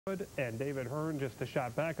And David Hearn just a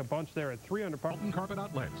shot back, a bunch there at 300 pounds. Dalton Carpet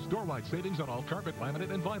Outlet. Store-wide savings on all carpet,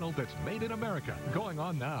 laminate, and vinyl that's made in America. Going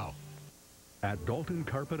on now. At Dalton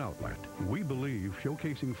Carpet Outlet, we believe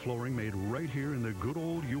showcasing flooring made right here in the good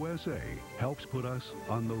old USA helps put us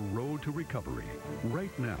on the road to recovery.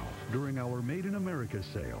 Right now, during our Made in America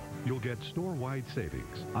sale, you'll get store-wide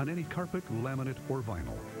savings on any carpet, laminate, or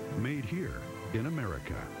vinyl made here in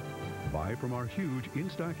America. Buy from our huge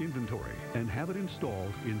in-stock inventory and have it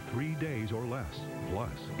installed in 3 days or less. Plus,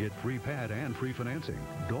 get free pad and free financing.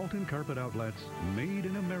 Dalton Carpet Outlet's Made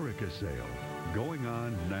in America sale. Going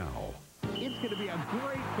on now. It's going to be a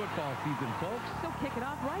great football season, folks. So kick it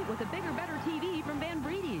off right with a bigger, better TV from Van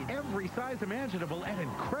Breedy's. Every size imaginable at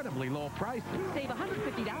incredibly low prices. Save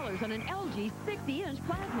 $150 on an LG 60-inch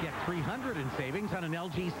plasma. Get $300 in savings on an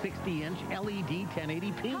LG 60-inch LED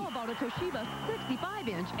 1080p. How about a Toshiba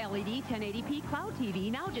 65-inch LED 1080p Cloud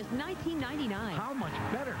TV, now just $19.99. How much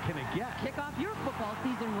better can it get? Kick off your football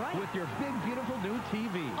season right with your big, beautiful new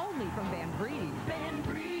TV. Only from Van Breedy's. Van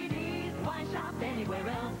Breedy's. Why shop anywhere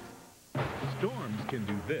else? Storms can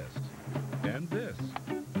do this and this.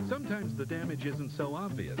 Sometimes the damage isn't so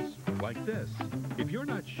obvious, like this. If you're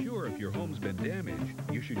not sure if your home's been damaged,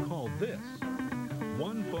 you should call this.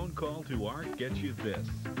 One phone call to ARC gets you this.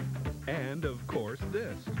 And, of course,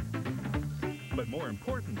 this. But more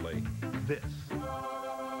importantly, this.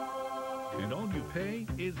 And all you pay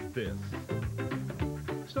is this.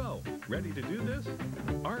 So, ready to do this?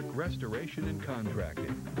 ARC Restoration and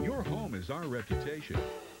Contracting. Your home is our reputation.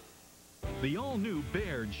 The all-new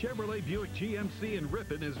Baird Chevrolet Buick GMC in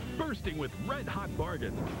Ripon is bursting with red-hot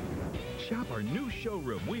bargains. Shop our new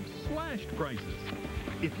showroom. We've slashed prices.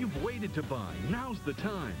 If you've waited to buy, now's the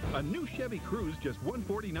time. A new Chevy Cruze, just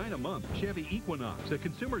 $149 a month. Chevy Equinox, a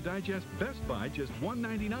Consumer Digest Best Buy, just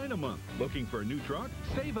 $199 a month. Looking for a new truck?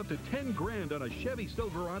 Save up to $10 grand on a Chevy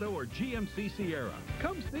Silverado or GMC Sierra.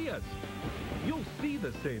 Come see us. You'll see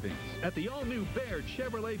the savings at the all-new Baird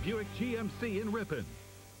Chevrolet Buick GMC in Ripon.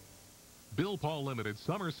 Bill Paul Limited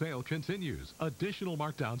summer sale continues. Additional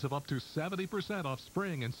markdowns of up to 70% off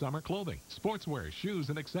spring and summer clothing, sportswear, shoes,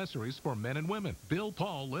 and accessories for men and women. Bill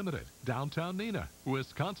Paul Limited, downtown Neenah,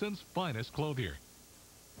 Wisconsin's finest clothier.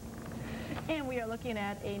 And we are looking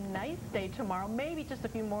at a nice day tomorrow. Maybe just a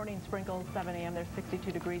few morning sprinkles. 7 a.m. There's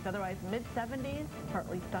 62 degrees. Otherwise, mid-70s,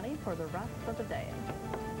 partly sunny for the rest of the day.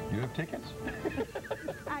 You have tickets?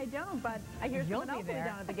 I don't, but I hear someone else will be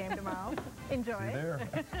down at the game tomorrow. Enjoy. See you there.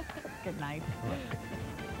 Good night.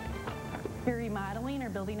 If you're remodeling or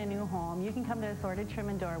building a new home, you can come to Assorted Trim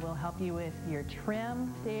and Door. We'll help you with your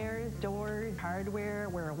trim, stairs, doors, hardware.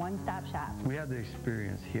 We're a one-stop shop. We have the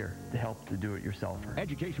experience here to help the do-it-yourselfer.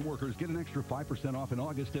 Education workers get an extra 5% off in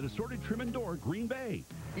August at Assorted Trim and Door, Green Bay.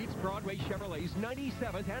 It's Broadway Chevrolet's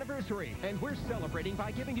 97th anniversary, and we're celebrating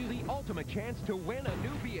by giving you the ultimate chance to win a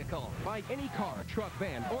new vehicle. Buy any car, truck,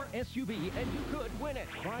 van, or SUV, and you could win it.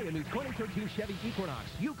 Buy a new 2013 Chevy Equinox.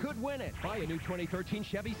 You could win it. Buy a new 2013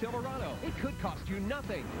 Chevy Silverado. It could cost you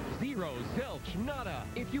nothing. Zero, zilch, nada.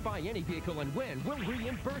 If you buy any vehicle and win, we'll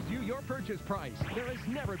reimburse you your purchase price. There has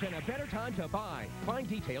never been a better time to buy. Find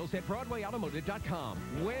details at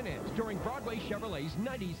BroadwayAutomotive.com. Win it during Broadway Chevrolet's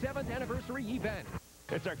 97th anniversary event.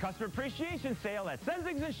 It's our customer appreciation sale at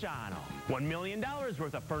Senzig's in Shawano. $1 million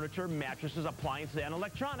worth of furniture, mattresses, appliances, and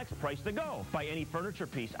electronics priced to go. Buy any furniture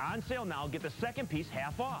piece on sale now, get the second piece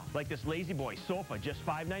half off. Like this Lazy Boy sofa, just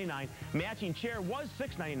 $5.99. Matching chair was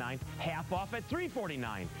 $6.99, half off at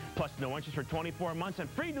 $3.49. Plus no interest for 24 months and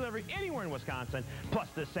free delivery anywhere in Wisconsin. Plus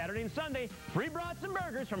this Saturday and Sunday, free brats and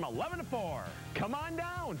burgers from 11 to 4. Come on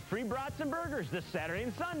down, free brats and burgers this Saturday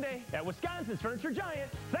and Sunday at Wisconsin's Furniture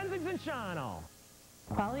Giant, Senzig's in Shawano.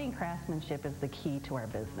 Quality and craftsmanship is the key to our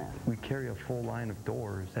business. We carry a full line of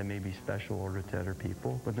doors that may be special ordered to other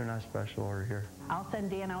people, but they're not special order here. I'll send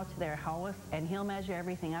Dan out to their house, and he'll measure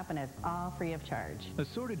everything up, and it's all free of charge.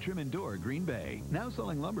 Assorted Trim and Door, Green Bay. Now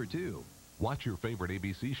selling lumber, too. Watch your favorite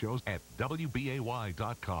ABC shows at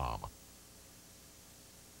WBAY.com.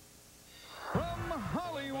 From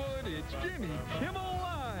Hollywood, it's Jimmy Kimmel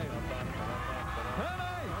Live.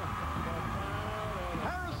 Tonight,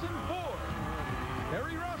 Harrison Ford,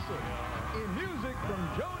 Harry Russell, in music from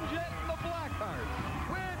Joan Jett and the Blackhearts,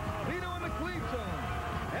 with Lito and the Cleats.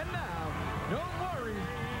 And now, don't worry,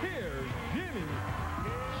 here's Jimmy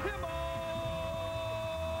Kimmel.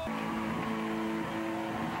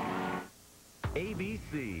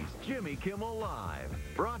 ABC's Jimmy Kimmel Live,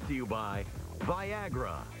 brought to you by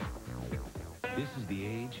Viagra. This is the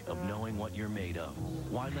age of knowing what you're made of.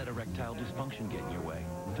 Why let erectile dysfunction get in your way?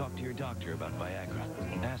 Talk to your doctor about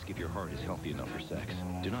Viagra. Ask if your heart is healthy enough for sex.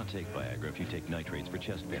 Do not take Viagra if you take nitrates for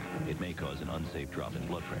chest pain. It may cause an unsafe drop in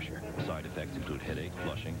blood pressure. Side effects include headache,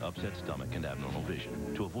 flushing, upset stomach, and abnormal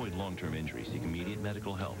vision. To avoid long-term injury, seek immediate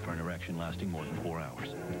medical help for an erection lasting more than 4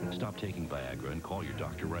 hours. Stop taking Viagra and call your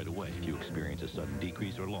doctor right away if you experience a sudden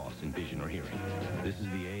decrease or loss in vision or hearing. This is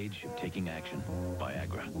the age of taking action.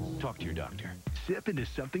 Viagra. Talk to your doctor. Sip into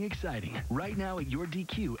something exciting. Right now at your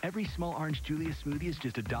DQ, every small orange Julius smoothie is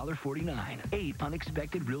just $1.49. 8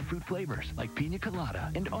 unexpected real fruit flavors like pina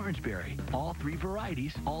colada and orange berry. All 3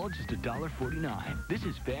 varieties, all just $1.49. This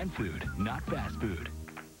is fan food, not fast food.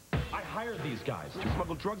 I hired these guys to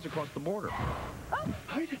smuggle drugs across the border. Oh,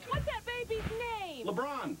 what's that baby's name?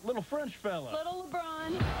 LeBron. Little French fella. Little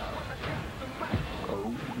LeBron.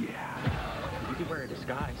 Oh, yeah. You could wear a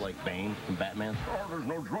disguise like Bane from Batman. Oh, there's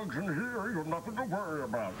no drugs in here. You have nothing to worry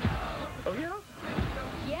about. Oh, yeah?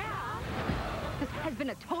 Yeah. This has been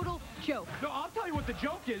a total joke. No, I'll tell you what the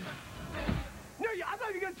joke is. No, I'm not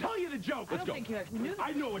even going to tell you the joke. I don't think you actually knew that.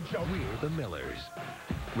 I know a joke. We're the Millers.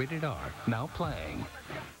 Rated R. Now playing.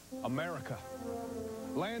 America.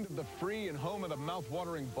 Land of the free and home of the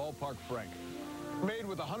mouth-watering ballpark frank. Made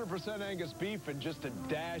with 100% Angus beef and just a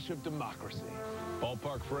dash of democracy.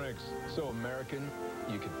 Ballpark Franks, so American,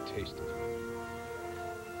 you can taste it.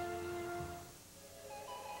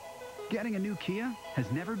 Getting a new Kia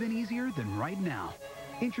has never been easier than right now.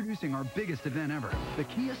 Introducing our biggest event ever, the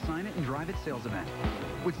Kia Sign It and Drive It sales event.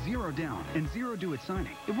 With 0 down and 0 due at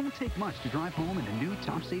signing, it won't take much to drive home in a new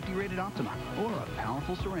top safety rated Optima or a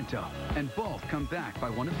powerful Sorento. And both come back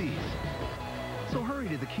by one of these. So hurry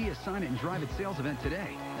to the Kia Sign It and Drive It sales event today,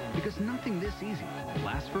 because nothing this easy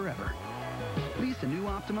lasts forever. Lease a new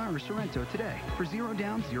Optima or Sorento today for 0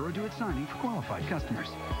 down, 0 due at signing for qualified customers.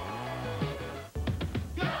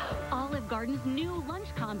 Olive Garden's new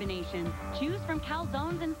lunch combinations. Choose from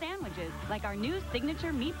calzones and sandwiches, like our new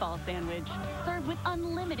signature meatball sandwich. Served with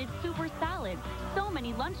unlimited super salad. So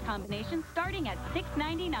many lunch combinations starting at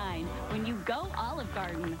 $6.99 when you go Olive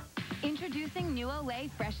Garden. Introducing new Olay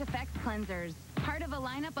Fresh Effects Cleansers, part of a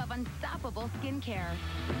lineup of unstoppable skincare.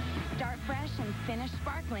 Start fresh and finish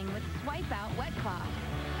sparkling with Swipe Out Wet Cloth.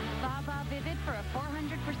 Baba Vivid for a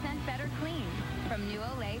 400% better clean from new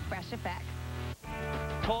Olay Fresh Effects.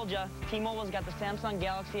 Told ya, T-Mobile's got the Samsung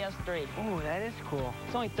Galaxy S3. Ooh, that is cool.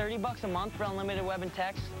 It's only $30 a month for unlimited web and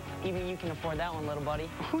text. Even you can afford that one, little buddy.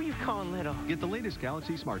 Who you calling little? Get the latest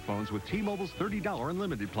Galaxy smartphones with T-Mobile's $30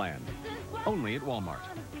 unlimited plan. Only at Walmart.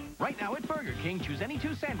 Right now at Burger King, choose any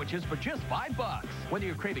 2 sandwiches for just $5. Whether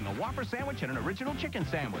you're craving a Whopper sandwich and an original chicken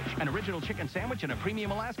sandwich, an original chicken sandwich and a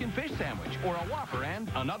premium Alaskan fish sandwich, or a Whopper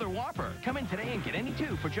and another Whopper. Come in today and get any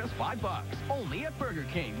 2 for just $5. Only at Burger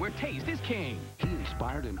King, where taste is king. He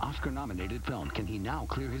inspired an Oscar-nominated film. Can he now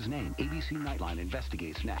clear his name? ABC Nightline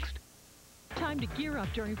investigates next. Time to gear up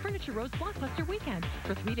during Furniture Row's Blockbuster Weekend.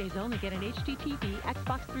 For 3 days only, get an HD TV,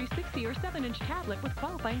 Xbox 360, or 7-inch tablet with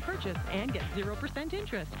qualifying purchase and get 0%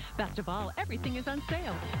 interest. Best of all, everything is on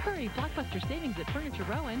sale. Hurry, Blockbuster savings at Furniture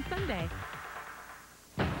Row ends Sunday.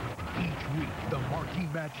 Each week, the marquee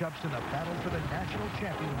matchups in the battle for the national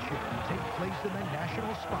championship take place in the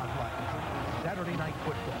national spotlight. Saturday Night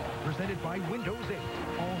Football, presented by Windows 8,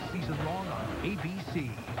 all season long on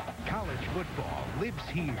ABC. College football lives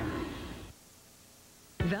here.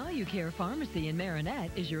 Value Care Pharmacy in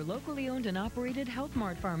Marinette is your locally owned and operated Health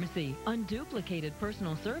Mart pharmacy. Unduplicated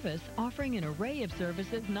personal service, offering an array of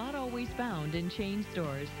services not always found in chain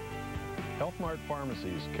stores. Health Mart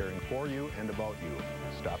Pharmacies, caring for you and about you.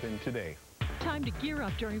 Stop in today. Time to gear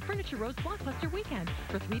up during Furniture Row's Blockbuster Weekend.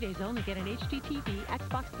 For 3 days only, get an HD TV,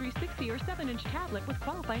 Xbox 360, or 7-inch tablet with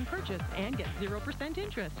qualifying purchase and get 0%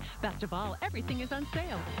 interest. Best of all, everything is on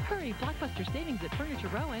sale. Hurry, Blockbuster savings at Furniture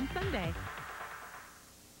Row ends Sunday.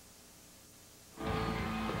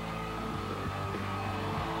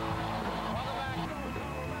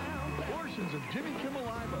 Portions of Jimmy Kimmel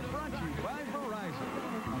Live are brought to you by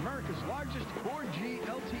Verizon, America's largest 4G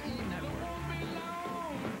LTE network.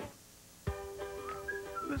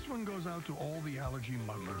 This one goes out to all the allergy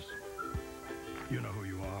muddlers. You know who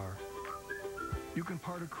you are. You can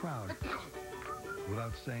part a crowd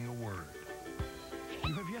without saying a word.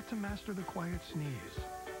 You have yet to master the quiet sneeze.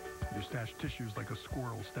 You stash tissues like a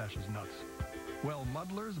squirrel stashes nuts. Well,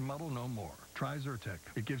 muddlers muddle no more. Try Zyrtec.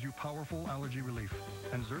 It gives you powerful allergy relief.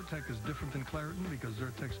 And Zyrtec is different than Claritin because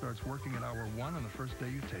Zyrtec starts working at hour 1 on the first day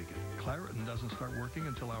you take it. Claritin doesn't start working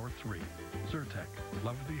until hour 3. Zyrtec.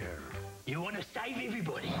 Love the air. You want to save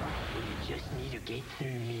everybody? You just need to get through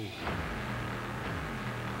me.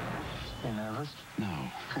 You nervous?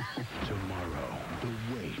 No. Tomorrow,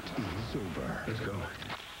 the wait is over. Let's go.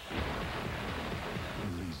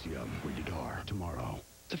 Elysium. Rated R. Tomorrow.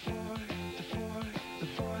 The $4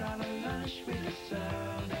 lunch with a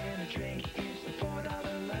sub and a drink. It's the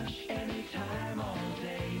 $4 lunch. Anytime, all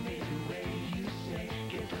day, made the way you say.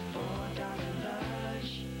 Get the $4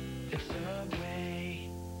 lunch. It's Subway.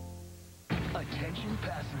 Attention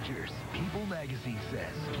passengers. People magazine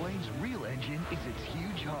says plane's real engine is its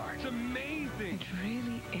huge heart. It's amazing. It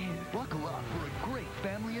really is. Buckle up for a great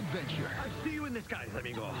family adventure. I see you in the skies,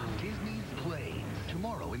 amigo. Disney's Planes.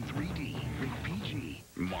 Tomorrow in 3D. Rated PG.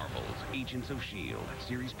 Marvel's Agents of S.H.I.E.L.D.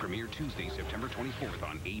 Series premiere Tuesday, September 24th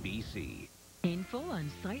on ABC. Painful,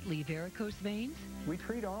 unsightly varicose veins? We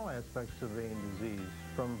treat all aspects of vein disease,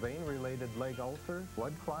 from vein-related leg ulcers,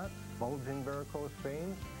 blood clots, bulging varicose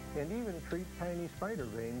veins, and even treat tiny spider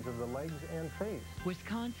veins of the legs and face.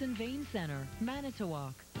 Wisconsin Vein Center,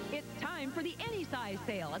 Manitowoc. It's time for the Any Size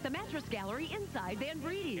sale at the Mattress Gallery inside Van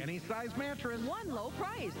Breedy's. Any size mattress. One low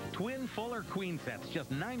price. Twin, full, or queen sets,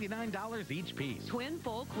 just $99 each piece. Twin,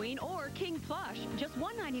 full, queen, or king plush, just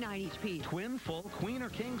 $1.99 each piece. Twin, full, queen, or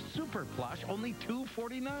king super plush, only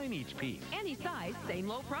 $2.49 each piece. Any size, same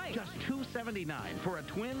low price. Just $2.79 for a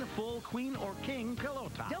twin, full, queen, or king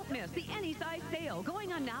pillow top. Don't miss the Any Size sale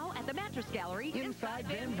going on now at the Mattress Gallery inside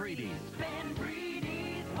Van Breedy's. Van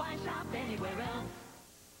Breedy's. Why shop anywhere else?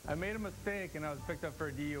 I made a mistake and I was picked up for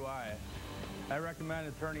a DUI. I recommend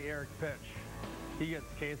attorney Eric Pitch. He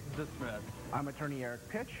gets cases dismissed. I'm attorney Eric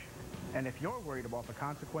Pitch, and if you're worried about the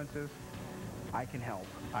consequences, I can help.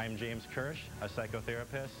 I'm James Kirsch, a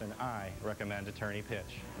psychotherapist, and I recommend attorney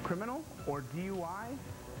Pitch. Criminal or DUI,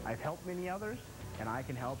 I've helped many others, and I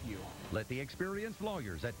can help you. Let the experienced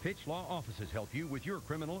lawyers at Pitch Law offices help you with your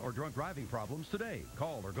criminal or drunk driving problems today.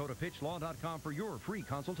 Call or go to pitchlaw.com for your free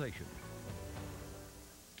consultation.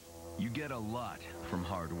 You get a lot from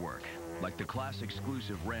hard work, like the class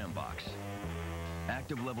exclusive Ram box,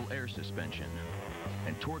 active level air suspension,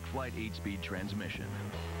 and Torque Flight 8-speed transmission.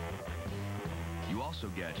 You also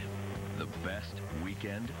get the best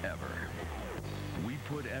weekend ever. We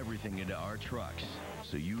put everything into our trucks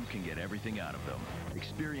so you can get everything out of them.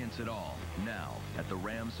 Experience it all now at the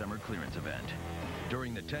Ram Summer Clearance Event.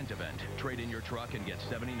 During the tent event, trade in your truck and get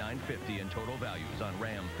 $79.50 in total values on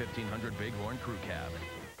Ram 1500 Bighorn Crew Cab.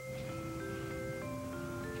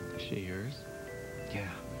 She yours? Yeah.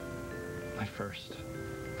 My first.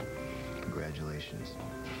 Congratulations.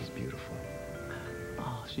 She's beautiful.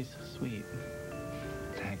 Oh, she's so sweet.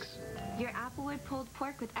 Thanks. Your Applewood pulled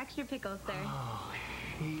pork with extra pickles, sir. Oh,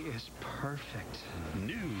 he is perfect.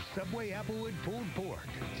 New Subway Applewood pulled pork.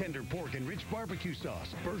 Tender pork and rich barbecue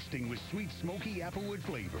sauce, bursting with sweet, smoky Applewood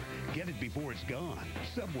flavor. Get it before it's gone.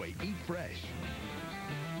 Subway, eat fresh.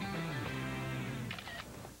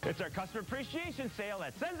 It's our customer appreciation sale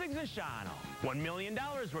at Senzig's in Shawano. $1 million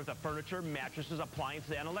worth of furniture, mattresses,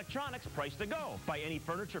 appliances, and electronics priced to go. Buy any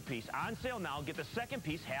furniture piece on sale now, get the second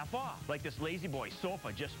piece half off. Like this Lazy Boy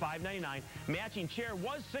sofa, just $5.99. Matching chair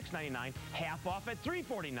was $6.99, half off at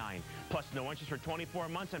 $3.49. Plus no interest for 24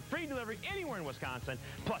 months and free delivery anywhere in Wisconsin.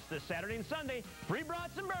 Plus this Saturday and Sunday, free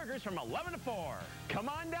brats and burgers from 11 to 4. Come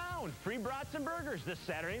on down, free brats and burgers this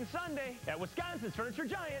Saturday and Sunday at Wisconsin's Furniture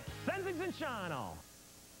Giant, Senzig's in Shawano.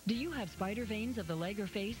 Do you have spider veins of the leg or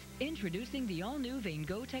face? Introducing the all-new Vein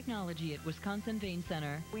Go technology at Wisconsin Vein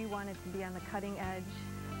Center. We wanted to be on the cutting edge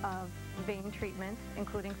of vein treatments,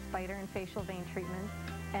 including spider and facial vein treatments,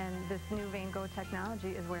 and this new Vein Go technology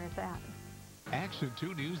is where it's at. Action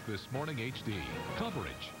 2 News This Morning HD.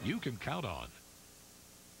 Coverage you can count on.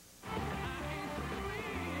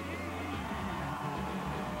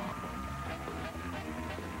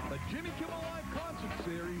 The Jimmy Kimmel Live Concert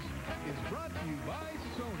Series is brought to you by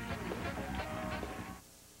Sony.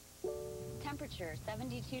 Temperature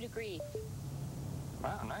 72 degrees.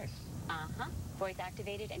 Wow, nice. Uh-huh. Voice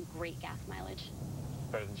activated and great gas mileage.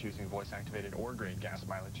 Better than choosing voice activated or great gas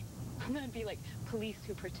mileage. That'd be like police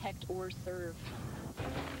who protect or serve.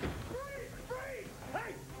 Freeze!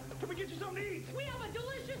 Hey! Can we get you something to eat? We have a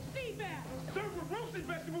delicious sea bass! Served with roasted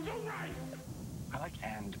vegetables, all right! I like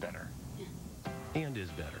and better. And is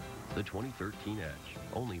better. The 2013 Edge.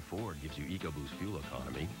 Only Ford gives you EcoBoost fuel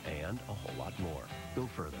economy and a whole lot more. Go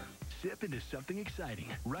further. Sip into something exciting.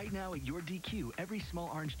 Right now at your DQ, every small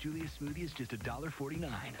orange Julius smoothie is just $1.49.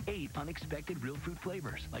 8 unexpected real fruit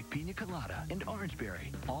flavors like pina colada and orange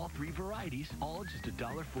berry. All 3 varieties, all just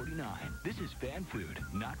 $1.49. This is fan food,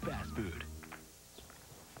 not fast food.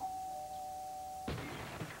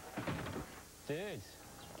 Dudes,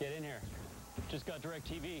 get in here. Just got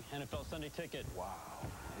DirecTV, NFL Sunday ticket. Wow,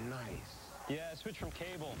 nice. Yeah, I switched from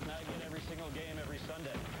cable. Now I get every single game every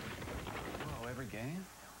Sunday. Oh, every game?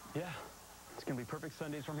 Yeah, it's gonna be perfect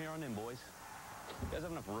Sundays from here on in, boys. You guys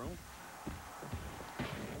have enough room?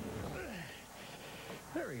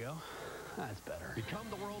 There we go. That's better. Become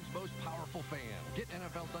the world's most powerful fan. Get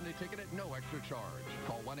NFL Sunday Ticket at no extra charge.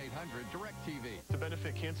 Call 1-800-DIRECTV. To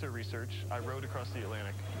benefit cancer research, I rowed across the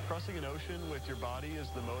Atlantic. Crossing an ocean with your body as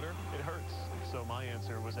the motor, it hurts. So my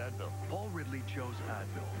answer was Advil. Paul Ridley chose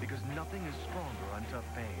Advil because nothing is stronger on tough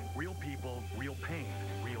pain. Real people, real pain,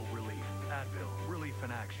 real relief. Advil, relief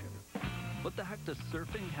in action. What the heck does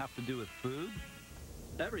surfing have to do with food?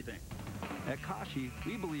 Everything. At Kashi,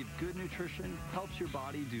 we believe good nutrition helps your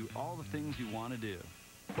body do all the things you want to do,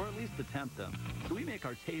 or at least attempt them. So we make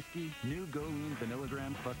our tasty, new Go Lean Vanilla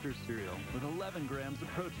Graham Cluster cereal with 11 grams of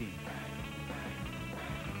protein.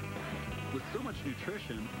 With so much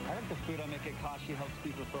nutrition, I think the food I make at Kashi helps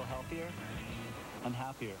people feel healthier and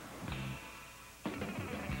happier.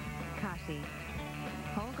 Kashi.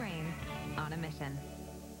 Whole grains on a mission.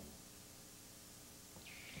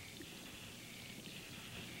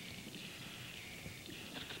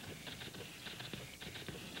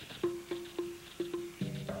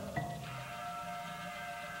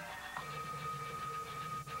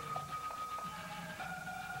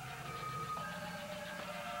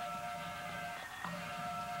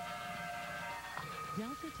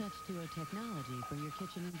 Delta Touch Duo technology for your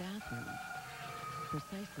kitchen and bathroom.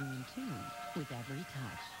 Precisely in tune with every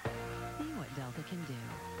touch. See what Delta can do.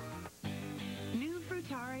 New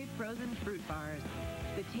Frutari frozen fruit bars.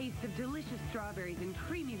 The taste of delicious strawberries and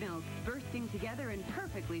creamy milk bursting together and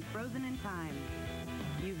perfectly frozen in time.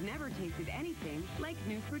 You've never tasted anything like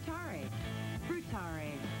new Frutari.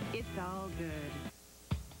 Frutari, it's all good.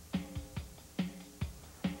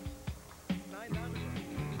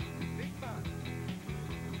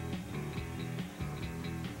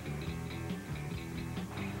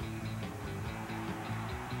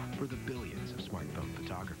 For the billions of smartphone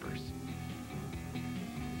photographers,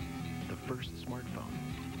 the first smartphone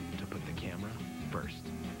to put the camera first.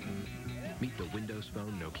 Meet the Windows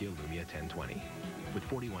Phone Nokia Lumia 1020. With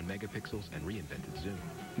 41 megapixels and reinvented zoom,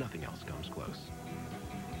 nothing else comes close.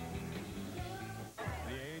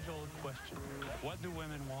 The age-old question, what do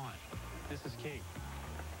women want? This is Kate.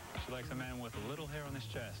 She likes a man with a little hair on his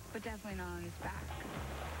chest. But definitely not on his back.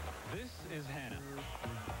 This is Hannah.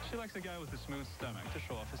 She likes a guy with a smooth stomach to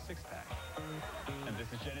show off his six-pack. And this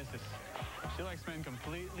is Genesis. She likes men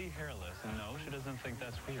completely hairless, and no, she doesn't think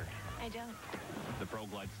that's weird. I don't. The Pro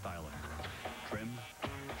Glide Styling. Trim,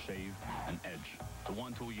 shave, and edge. The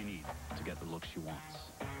one tool you need to get the look she wants.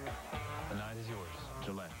 The night is yours.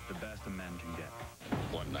 Gillette, the best a man can get.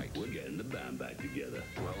 One night, we're getting the band back together.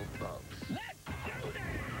 12 bucks. Let's do this!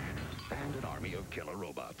 And an army of killer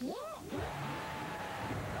robots. Whoa.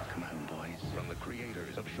 Come on, boys. From the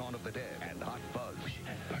creators of Shaun of the Dead and Hot Fuzz. Pushing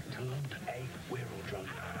it back to London. A, we're all drunk.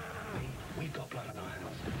 B, we've got blood on our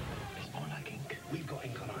hands. It's more like ink. We've got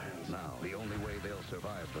ink on our hands. Now, the only way they'll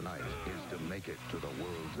survive the night is to make it to the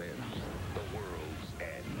world's end. The world's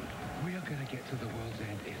end. We are going to get to the world's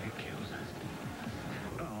end if it kills us.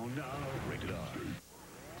 Oh, no. Rated R.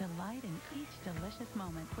 Delight in each delicious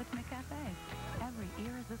moment with McCafe. Every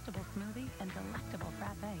irresistible smoothie and delectable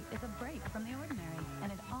frappe is a break from the ordinary,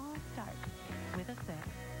 and it all starts with a sip.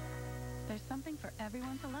 There's something for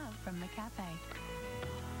everyone to love from McCafe.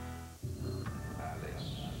 Alice.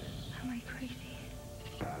 Am I crazy?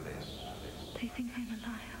 Alice. They think I'm a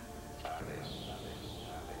liar. Alice.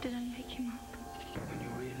 Did I make him up? When you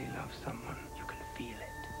really love someone, you can feel it.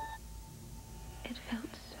 It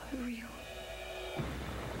felt so real.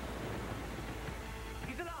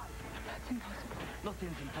 He's alive! That's impossible.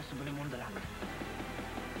 Nothing's impossible in Wonderland.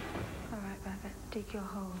 All right, Rabbit, dig your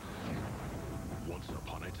hole. Once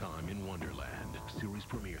Upon a Time in Wonderland. Series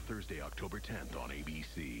premiere Thursday, October 10th on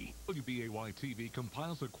ABC. WBAY-TV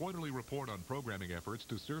compiles a quarterly report on programming efforts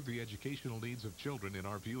to serve the educational needs of children in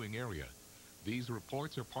our viewing area. These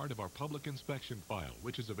reports are part of our public inspection file,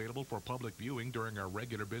 which is available for public viewing during our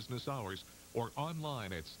regular business hours or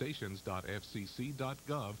online at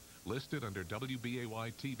stations.fcc.gov, listed under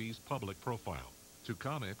WBAY-TV's public profile. To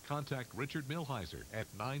comment, contact Richard Milheiser at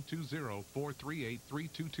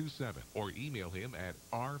 920-438-3227 or email him at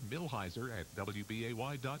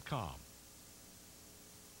rmilheiser@wbay.com.